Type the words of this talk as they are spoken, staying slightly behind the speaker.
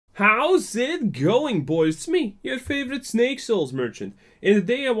How's it going, boys? It's me, your favorite Snake Souls merchant. And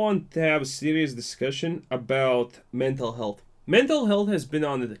today I want to have a serious discussion about mental health. Mental health has been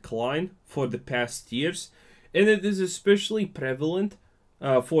on a decline for the past years, and it is especially prevalent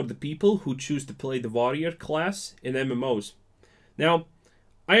for the people who choose to play the warrior class in MMOs. Now,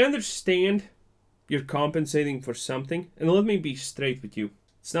 I understand you're compensating for something, and let me be straight with you.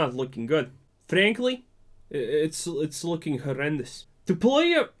 It's not looking good. Frankly, it's looking horrendous. To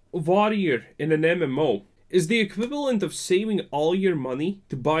play a warrior in an MMO is the equivalent of saving all your money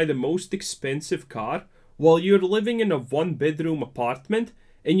to buy the most expensive car while you're living in a one-bedroom apartment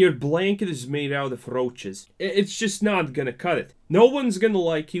and your blanket is made out of roaches. It's just not gonna cut it. No one's gonna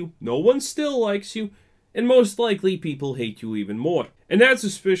like you, no one still likes you, and most likely people hate you even more. And that's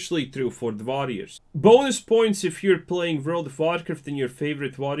especially true for the warriors. Bonus points if you're playing World of Warcraft and your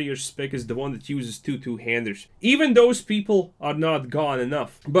favorite warrior spec is the one that uses two two-handers. Even those people are not gone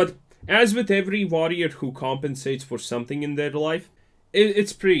enough. But as with every warrior who compensates for something in their life,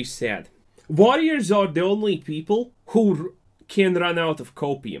 it's pretty sad. Warriors are the only people who can run out of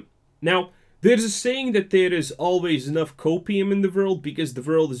copium. Now, there's a saying that there is always enough copium in the world because the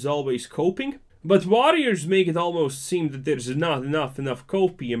world is always coping. But warriors make it almost seem that there's not enough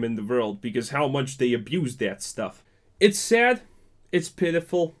copium in the world because how much they abuse that stuff. It's sad, it's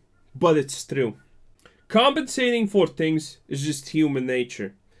pitiful, but it's true. Compensating for things is just human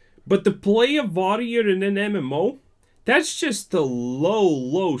nature. But to play a warrior in an MMO, that's just a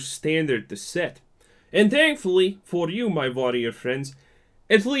low standard to set. And thankfully, for you, my warrior friends,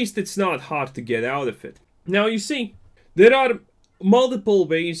 at least it's not hard to get out of it. Now you see, there are multiple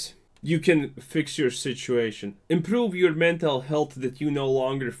ways you can fix your situation. Improve your mental health that you no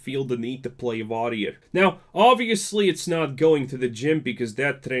longer feel the need to play warrior. Now, obviously it's not going to the gym because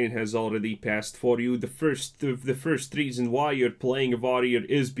that train has already passed for you. The first reason why you're playing a warrior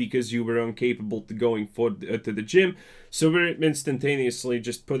is because you were incapable to going to the gym. So we're instantaneously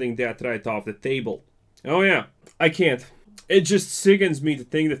just putting that right off the table. Oh yeah, I can't. It just sickens me to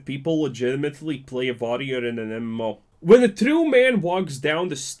think that people legitimately play a warrior in an MMO. When a true man walks down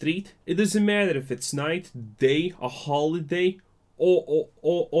the street, it doesn't matter if it's night, day, a holiday,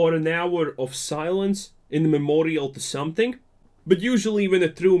 or an hour of silence in memorial to something. But usually when a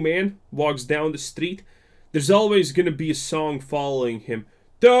true man walks down the street, there's always gonna be a song following him.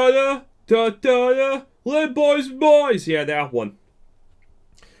 Da-da, da-da-da, let boys. Yeah, that one.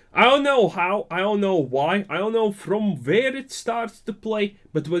 I don't know how, I don't know why, I don't know from where it starts to play,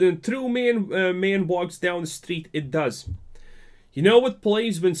 but when a true man walks down the street, it does. You know what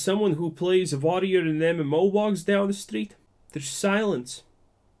plays when someone who plays a warrior in an MMO walks down the street? There's silence.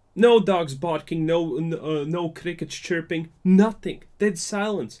 No dogs barking, no crickets chirping, nothing. Dead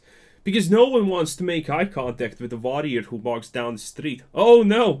silence. Because no one wants to make eye contact with a warrior who walks down the street. Oh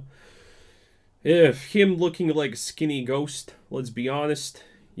no! If him looking like a skinny ghost, let's be honest.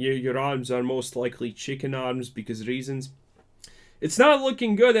 Your arms are most likely chicken arms because reasons. It's not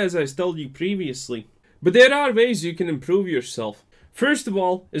looking good as I told you previously. But there are ways you can improve yourself. First of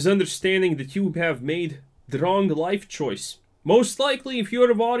all is understanding that you have made the wrong life choice. Most likely if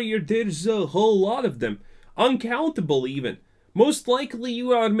you're a warrior there's a whole lot of them. Uncountable even. Most likely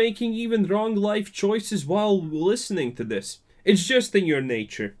you are making even wrong life choices while listening to this. It's just in your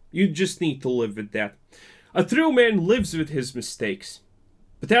nature. You just need to live with that. A true man lives with his mistakes.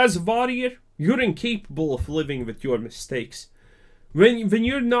 But as a warrior, you're incapable of living with your mistakes. When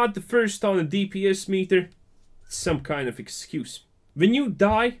you're not the first on a DPS meter, it's some kind of excuse. When you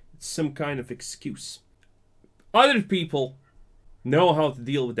die, it's some kind of excuse. Other people know how to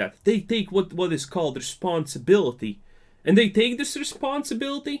deal with that. They take what is called responsibility. And they take this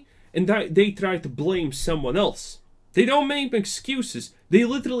responsibility and they try to blame someone else. They don't make excuses. They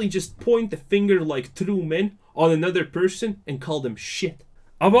literally just point the finger like true men on another person and call them shit.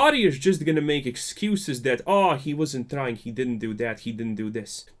 A warrior's just gonna make excuses that, oh, he wasn't trying, he didn't do that, he didn't do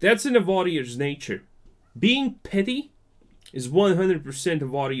this. That's in a warrior's nature. Being petty is 100% a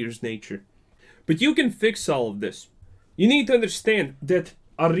warrior's nature. But you can fix all of this. You need to understand that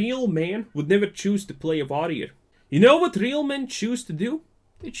a real man would never choose to play a warrior. You know what real men choose to do?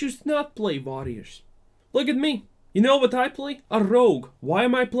 They choose to not play warriors. Look at me. You know what I play? A rogue. Why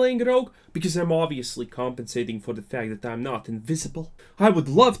am I playing a rogue? Because I'm obviously compensating for the fact that I'm not invisible. I would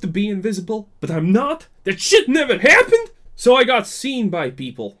love to be invisible, but I'm not. That shit never happened! So I got seen by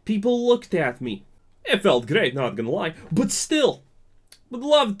people. People looked at me. It felt great, not gonna lie. But still, would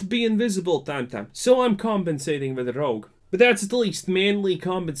love to be invisible time. So I'm compensating with a rogue. But that's at least manly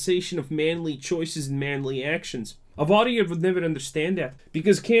compensation of manly choices and manly actions. A warrior would never understand that,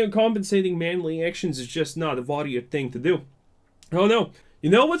 because compensating manly actions is just not a warrior thing to do. Oh no, You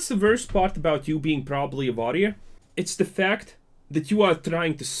know what's the worst part about you being probably a warrior? It's the fact that you are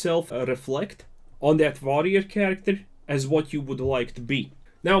trying to self-reflect on that warrior character as what you would like to be.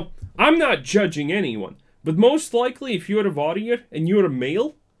 Now, I'm not judging anyone, but most likely if you're a warrior and you're a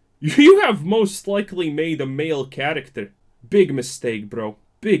male, you have most likely made a male character. Big mistake, bro.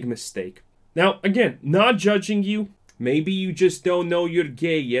 Big mistake. Now, again, not judging you. Maybe you just don't know you're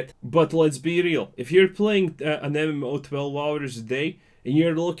gay yet, but let's be real. If you're playing an MMO 12 hours a day, and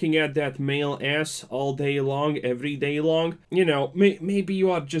you're looking at that male ass all day long, every day long, you know, maybe you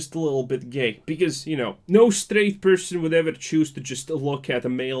are just a little bit gay. Because, you know, no straight person would ever choose to just look at a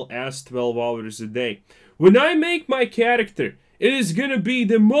male ass 12 hours a day. When I make my character, it is gonna be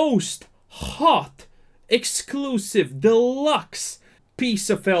the most hot, exclusive, deluxe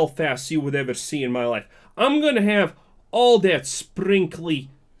piece of elf ass you would ever see in my life. I'm gonna have all that sprinkly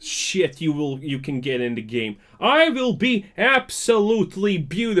shit you can get in the game. I will be absolutely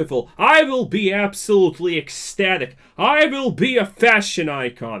beautiful. I will be absolutely ecstatic. I will be a fashion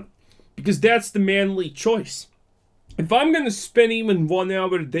icon. Because that's the manly choice. If I'm gonna spend even 1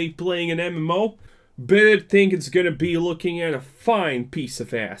 hour a day playing an MMO, better think it's gonna be looking at a fine piece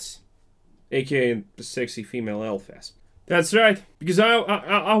of ass. AKA the sexy female elf ass. That's right, because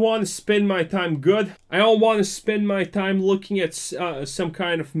I want to spend my time good. I don't want to spend my time looking at some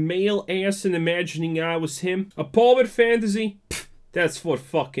kind of male ass and imagining I was him. A power fantasy? Pfft, that's for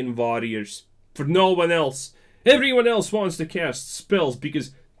fucking warriors. For no one else. Everyone else wants to cast spells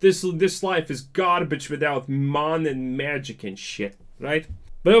because this life is garbage without mana and magic and shit, right?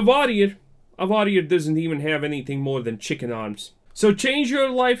 But a warrior doesn't even have anything more than chicken arms. So change your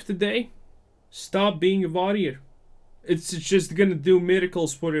life today. Stop being a warrior. It's just gonna do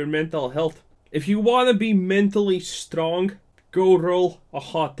miracles for your mental health. If you wanna be mentally strong, go roll a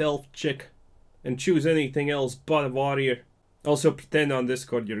hot elf chick. And choose anything else but a warrior. Also pretend on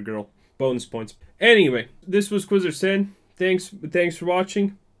Discord you're a girl. Bonus points. Anyway, this was Quizzer10. Thanks for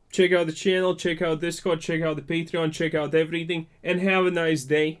watching. Check out the channel, check out Discord, check out the Patreon, check out everything. And have a nice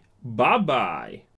day. Bye-bye.